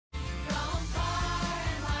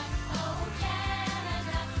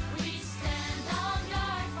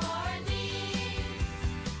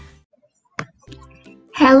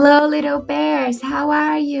Hello, little bears. How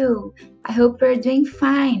are you? I hope you're doing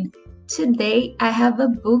fine. Today, I have a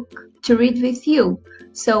book to read with you,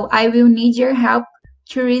 so I will need your help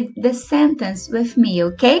to read the sentence with me,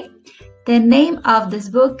 okay? The name of this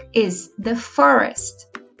book is The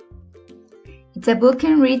Forest. It's a book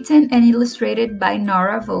written and illustrated by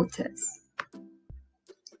Nora Voltas.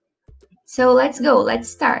 So let's go, let's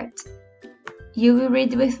start. You will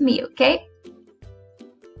read with me, okay?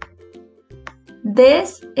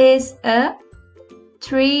 This is a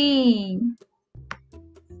tree.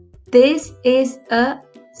 This is a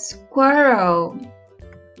squirrel.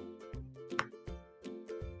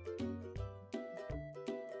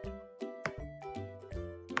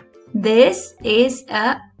 This is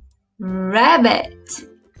a rabbit.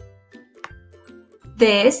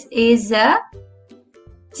 This is a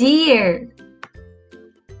deer.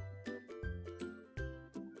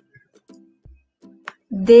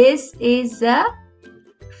 This is a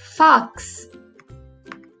fox.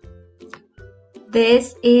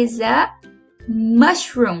 This is a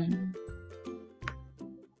mushroom.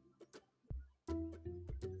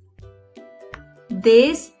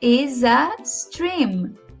 This is a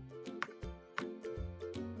stream.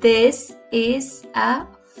 This is a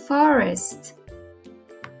forest.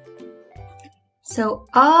 So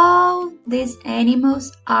all these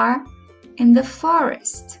animals are in the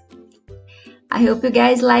forest. I hope you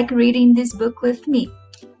guys like reading this book with me.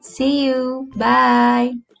 See you.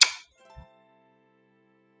 Bye.